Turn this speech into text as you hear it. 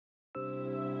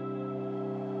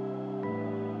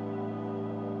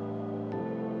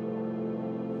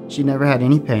She never had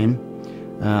any pain,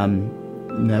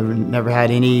 never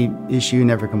had any issue,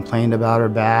 never complained about her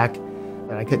back.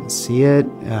 I couldn't see it.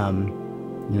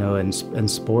 You know, in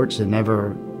sports, it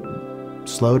never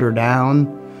slowed her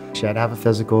down. She had to have a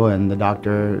physical, and the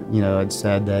doctor, you know, had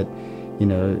said that, you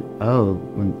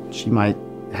know, she might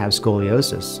have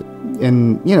scoliosis.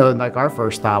 And, you know, like our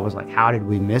first thought was like, how did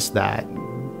we miss that?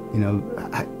 You know,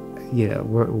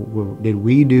 did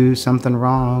we do something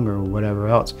wrong or whatever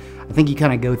else? I think you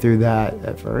kind of go through that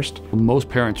at first. Most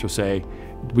parents will say,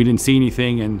 we didn't see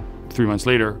anything, and 3 months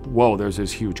later, whoa, there's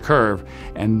this huge curve.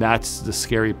 And that's the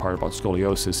scary part about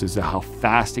scoliosis, is how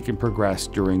fast it can progress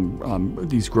during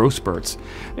these growth spurts.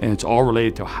 And it's all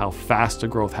related to how fast the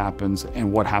growth happens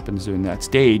and what happens during that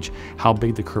stage, how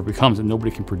big the curve becomes, and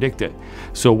nobody can predict it.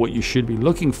 So what you should be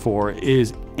looking for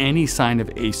is any sign of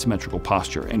asymmetrical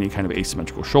posture, any kind of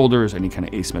asymmetrical shoulders, any kind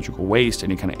of asymmetrical waist,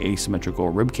 any kind of asymmetrical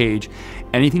rib cage.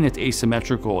 Anything that's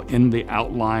asymmetrical in the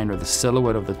outline or the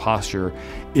silhouette of the posture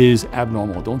is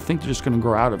abnormal. Don't think they're just going to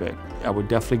grow out of it. I would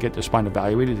definitely get their spine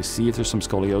evaluated to see if there's some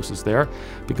scoliosis there,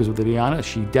 because with Elliana,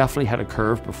 she definitely had a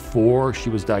curve before she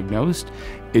was diagnosed.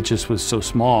 It just was so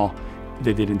small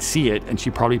they didn't see it, and she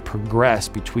probably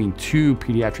progressed between 2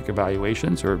 pediatric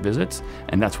evaluations or visits,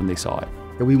 and that's when they saw it.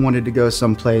 We wanted to go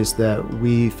someplace that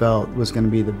we felt was going to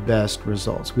be the best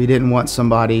results. We didn't want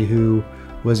somebody who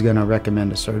was going to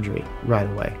recommend a surgery right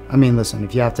away. I mean, listen,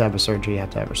 if you have to have a surgery, you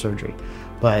have to have a surgery.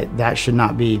 But that should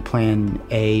not be plan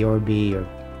A or B or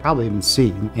probably even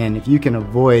C. And if you can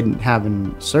avoid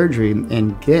having surgery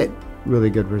and get really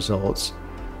good results,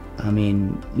 I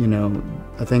mean, you know,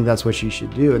 I think that's what you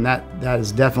should do. And that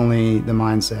is definitely the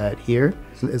mindset here.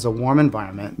 It's a warm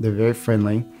environment. They're very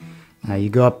friendly.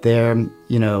 You go up there,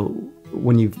 you know,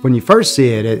 when you first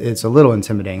see it, it's a little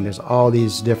intimidating. There's all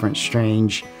these different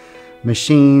strange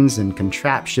machines and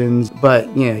contraptions, but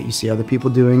you know, you see other people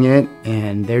doing it,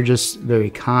 and they're just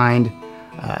very kind.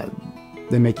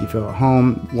 They make you feel at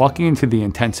home. Walking into the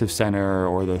intensive center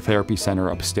or the therapy center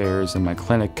upstairs in my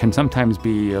clinic can sometimes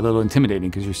be a little intimidating,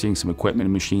 because you're seeing some equipment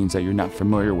and machines that you're not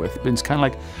familiar with. But it's kind of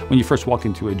like when you first walk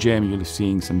into a gym, you're just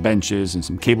seeing some benches and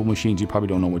some cable machines. You probably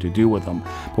don't know what to do with them.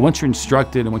 But once you're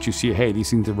instructed and once you see, hey, these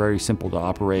things are very simple to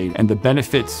operate, and the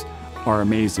benefits are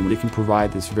amazing. They can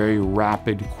provide this very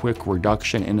rapid, quick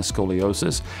reduction in the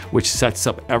scoliosis, which sets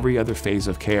up every other phase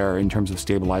of care in terms of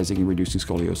stabilizing and reducing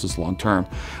scoliosis long term.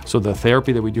 So the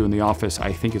therapy that we do in the office,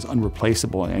 I think, is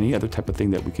unreplaceable in any other type of thing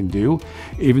that we can do,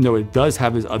 even though it does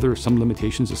have some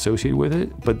limitations associated with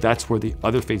it, but that's where the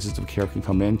other phases of care can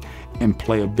come in and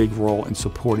play a big role in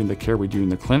supporting the care we do in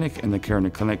the clinic, and the care in the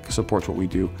clinic supports what we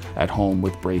do at home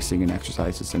with bracing and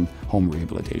exercises and home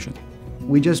rehabilitation.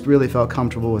 We just really felt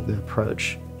comfortable with the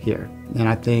approach here, and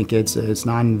I think it's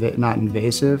not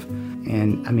invasive.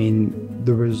 And I mean,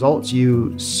 the results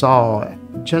you saw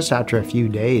just after a few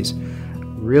days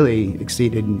really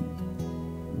exceeded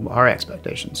our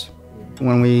expectations.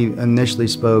 When we initially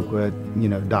spoke with, you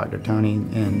know, Dr. Tony,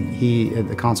 and he at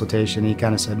the consultation, he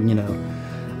kind of said, you know,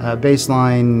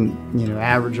 baseline, you know,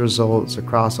 average results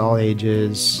across all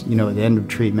ages, you know, at the end of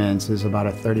treatments is about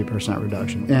a 30%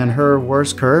 reduction. And her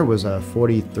worst curve was a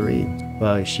 43.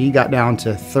 But she got down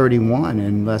to 31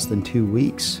 in less than 2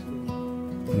 weeks.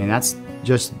 I mean,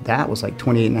 that was like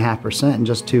 28.5% in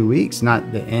just 2 weeks,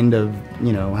 not the end of,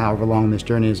 you know, however long this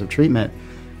journey is of treatment.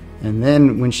 And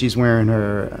then when she's wearing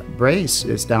her brace,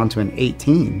 it's down to an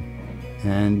 18.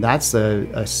 And that's a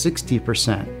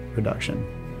 60% reduction.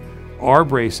 Our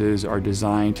braces are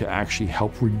designed to actually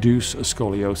help reduce a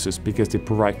scoliosis, because they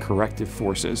provide corrective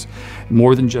forces,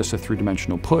 more than just a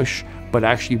 3-dimensional push, but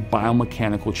actually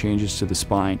biomechanical changes to the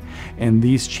spine. And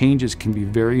these changes can be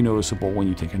very noticeable when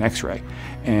you take an x-ray.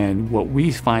 And what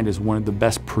we find is one of the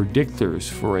best predictors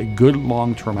for a good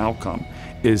long-term outcome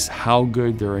is how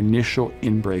good their initial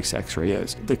in-brace x-ray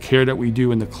is. The care that we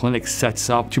do in the clinic sets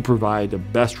up to provide the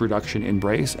best reduction in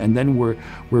brace, and then we're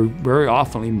very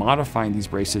often modifying these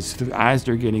braces as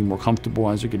they're getting more comfortable,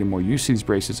 as they're getting more used to these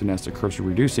braces, and as the curves are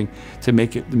reducing, to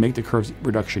make the curves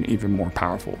reduction even more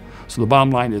powerful. So the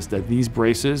bottom line is that these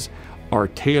braces are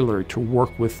tailored to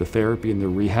work with the therapy and the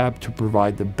rehab to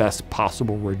provide the best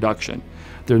possible reduction.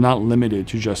 They're not limited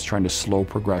to just trying to slow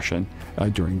progression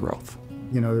during growth.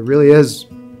 You know, there really is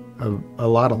a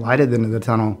lot of light at the end of the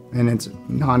tunnel, and it's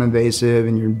non-invasive,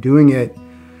 and you're doing it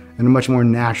in a much more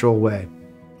natural way.